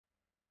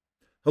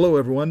Hello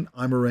everyone,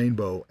 I'm a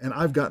Rainbow, and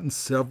I've gotten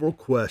several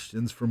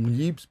questions from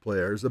Yeeps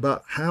players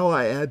about how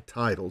I add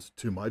titles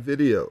to my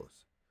videos.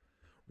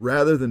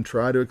 Rather than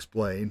try to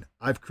explain,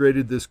 I've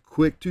created this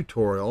quick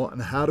tutorial on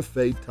how to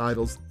fade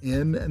titles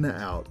in and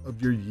out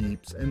of your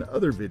Yeeps and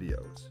other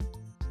videos.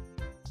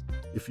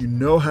 If you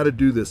know how to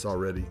do this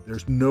already,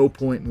 there's no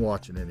point in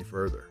watching any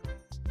further.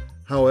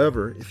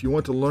 However, if you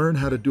want to learn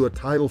how to do a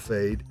title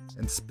fade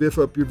and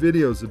spiff up your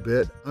videos a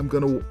bit, I'm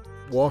going to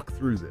walk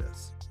through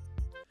this.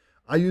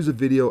 I use a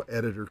video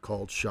editor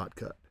called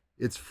Shotcut.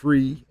 It's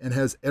free and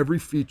has every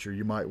feature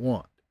you might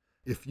want.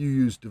 If you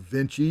use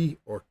Davinci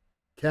or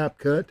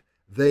Capcut,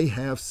 they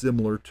have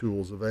similar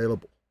tools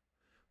available.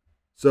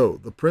 So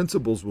the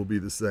principles will be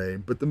the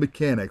same, but the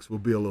mechanics will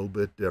be a little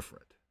bit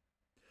different.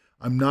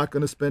 I'm not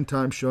going to spend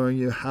time showing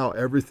you how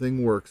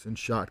everything works in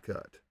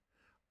Shotcut.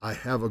 I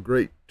have a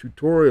great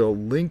tutorial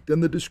linked in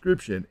the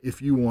description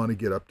if you want to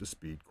get up to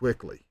speed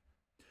quickly.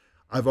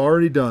 I've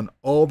already done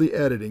all the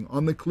editing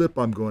on the clip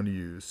I'm going to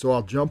use, so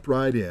I'll jump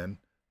right in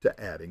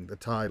to adding the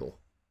title.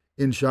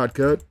 In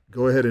Shotcut,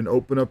 go ahead and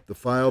open up the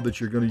file that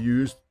you're going to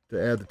use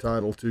to add the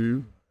title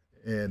to.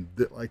 And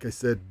like I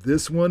said,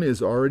 this one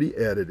is already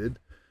edited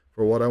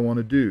for what I want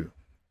to do.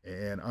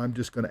 And I'm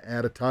just going to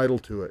add a title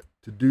to it.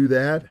 To do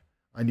that,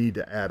 I need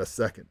to add a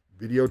second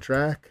video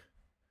track.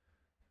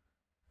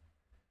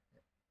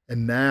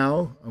 And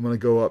now I'm going to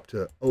go up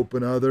to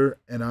Open Other,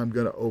 and I'm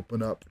going to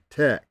open up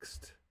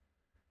Text.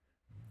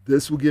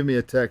 This will give me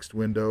a text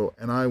window,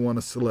 and I want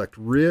to select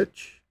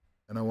Rich,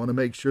 and I want to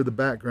make sure the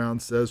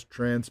background says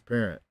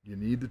Transparent. You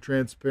need the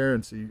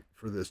transparency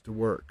for this to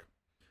work.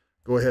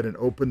 Go ahead and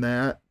open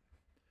that.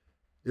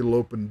 It'll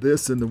open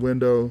this in the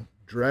window.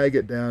 Drag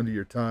it down to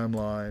your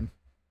timeline.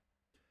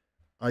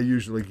 I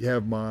usually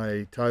have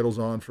my titles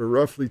on for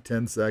roughly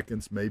 10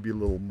 seconds, maybe a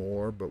little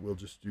more, but we'll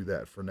just do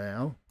that for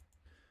now.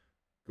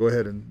 Go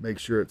ahead and make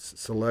sure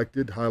it's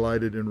selected,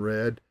 highlighted in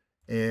red,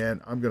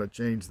 and I'm going to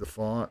change the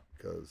font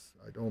because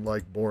I don't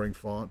like boring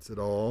fonts at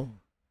all.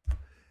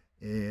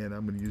 And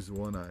I'm going to use the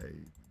one I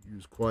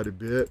use quite a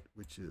bit,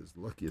 which is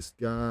Luckiest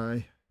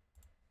Guy.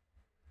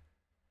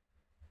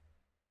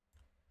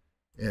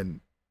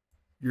 And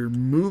you're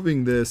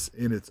moving this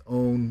in its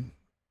own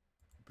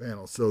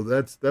panel. So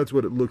that's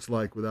what it looks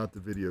like without the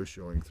video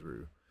showing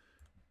through.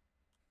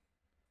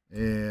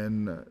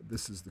 And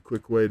this is the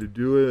quick way to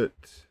do it.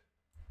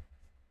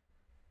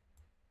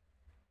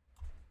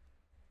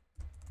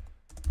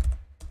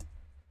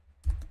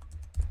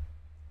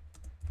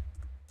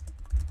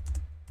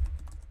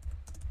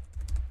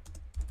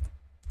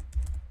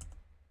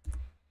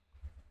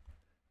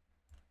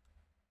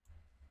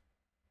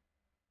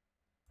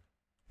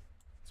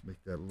 Let's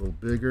make that a little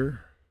bigger.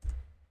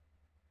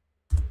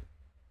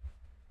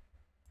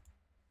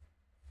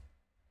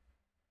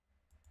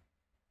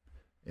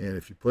 And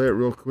if you play it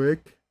real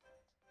quick,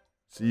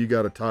 see you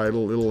got a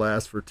title, it'll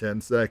last for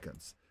 10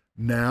 seconds.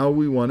 Now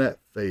we want to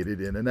fade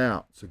it in and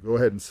out. So go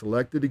ahead and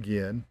select it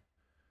again.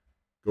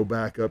 Go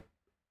back up.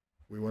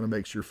 We want to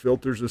make sure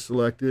filters are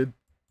selected.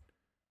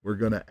 We're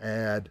going to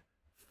add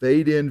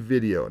fade in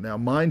video. Now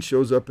mine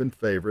shows up in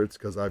favorites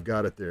because I've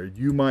got it there.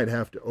 You might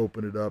have to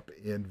open it up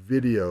in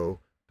video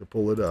to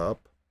pull it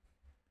up.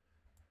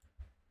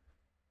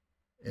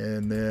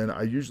 And then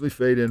I usually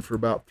fade in for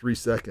about 3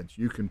 seconds.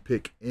 You can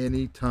pick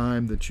any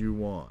time that you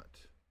want.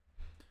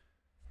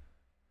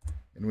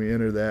 And we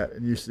enter that,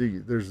 and you see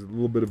there's a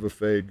little bit of a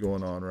fade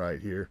going on right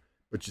here.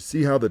 But you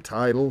see how the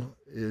title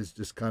is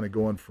just kind of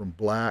going from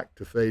black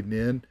to fading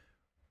in.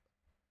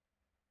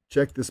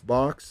 Check this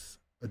box,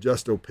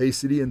 adjust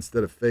opacity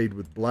instead of fade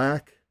with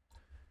black.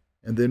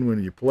 And then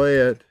when you play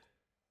it,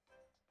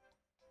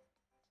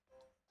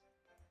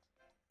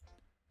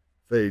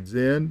 fades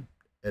in.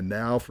 And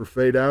now for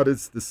fade out,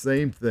 it's the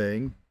same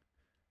thing.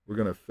 We're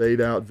going to fade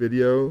out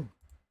video.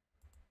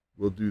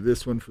 We'll do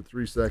this one for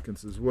 3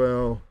 seconds as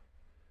well.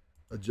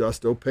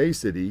 Adjust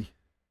opacity.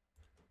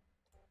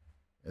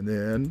 And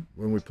then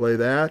when we play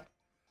that,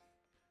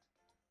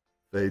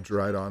 fades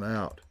right on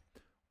out.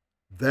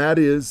 That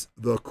is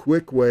the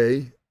quick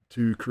way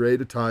to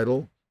create a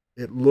title.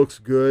 It looks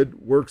good,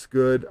 works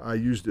good. I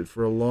used it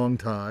for a long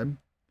time.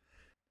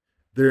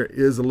 There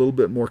is a little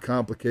bit more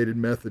complicated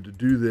method to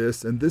do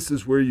this, and this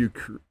is where you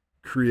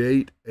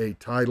create a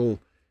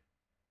title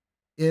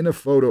in a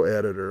photo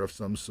editor of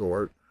some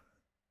sort.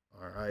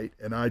 All right,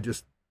 and I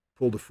just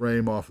pulled a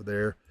frame off of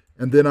there,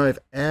 and then I've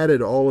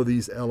added all of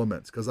these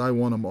elements because I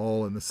want them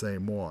all in the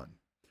same one.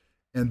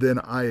 And then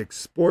I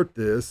export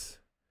this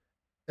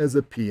as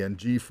a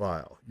PNG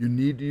file. You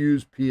need to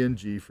use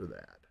PNG for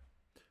that.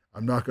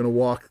 I'm not going to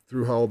walk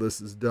through how all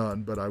this is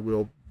done, but I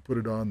will put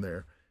it on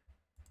there.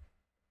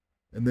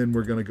 And then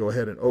we're going to go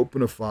ahead and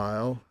open a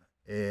file,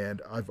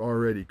 and I've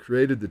already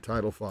created the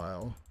title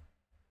file.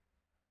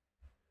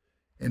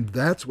 And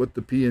that's what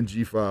the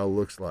PNG file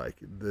looks like.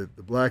 The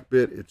black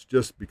bit, it's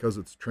just because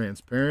it's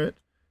transparent.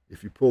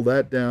 If you pull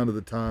that down to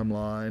the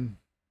timeline,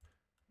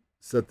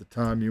 set the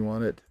time you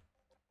want it,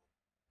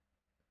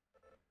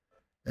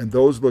 and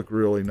those look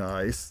really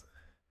nice.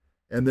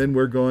 And then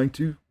we're going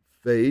to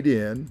fade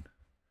in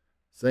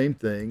Same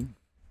thing.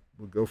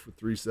 We'll go for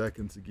 3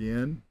 seconds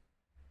again.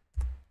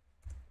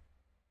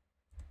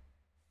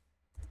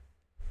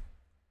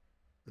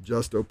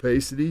 Adjust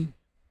opacity.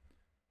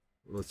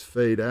 Let's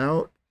fade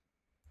out.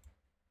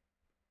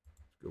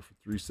 Go for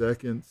 3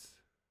 seconds.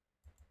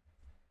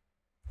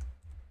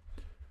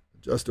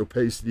 Adjust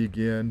opacity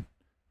again.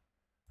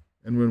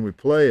 And when we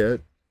play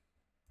it,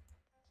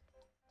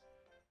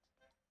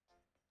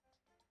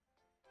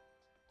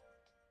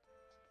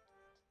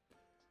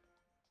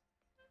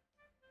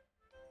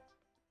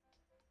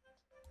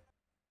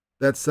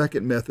 that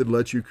second method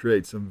lets you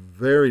create some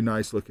very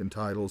nice looking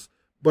titles,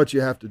 but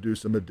you have to do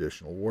some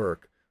additional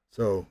work.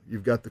 So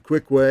you've got the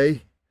quick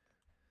way,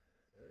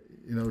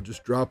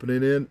 just dropping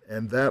it in,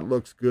 and that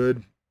looks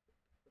good.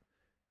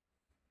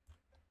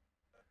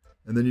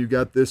 And then you've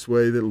got this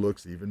way that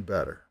looks even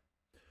better.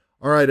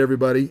 All right,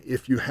 everybody,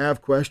 if you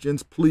have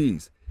questions,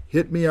 please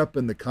hit me up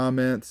in the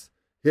comments.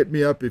 Hit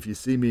me up if you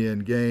see me in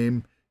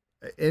game.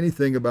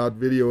 Anything about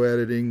video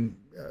editing,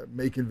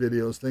 making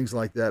videos, things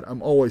like that.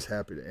 I'm always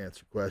happy to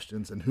answer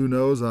questions. And who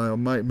knows, I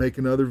might make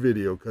another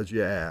video because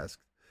you asked.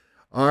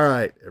 All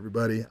right,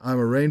 everybody, I'm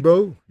a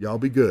Rainbow. Y'all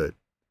be good.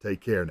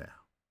 Take care now.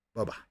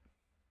 Bye-bye.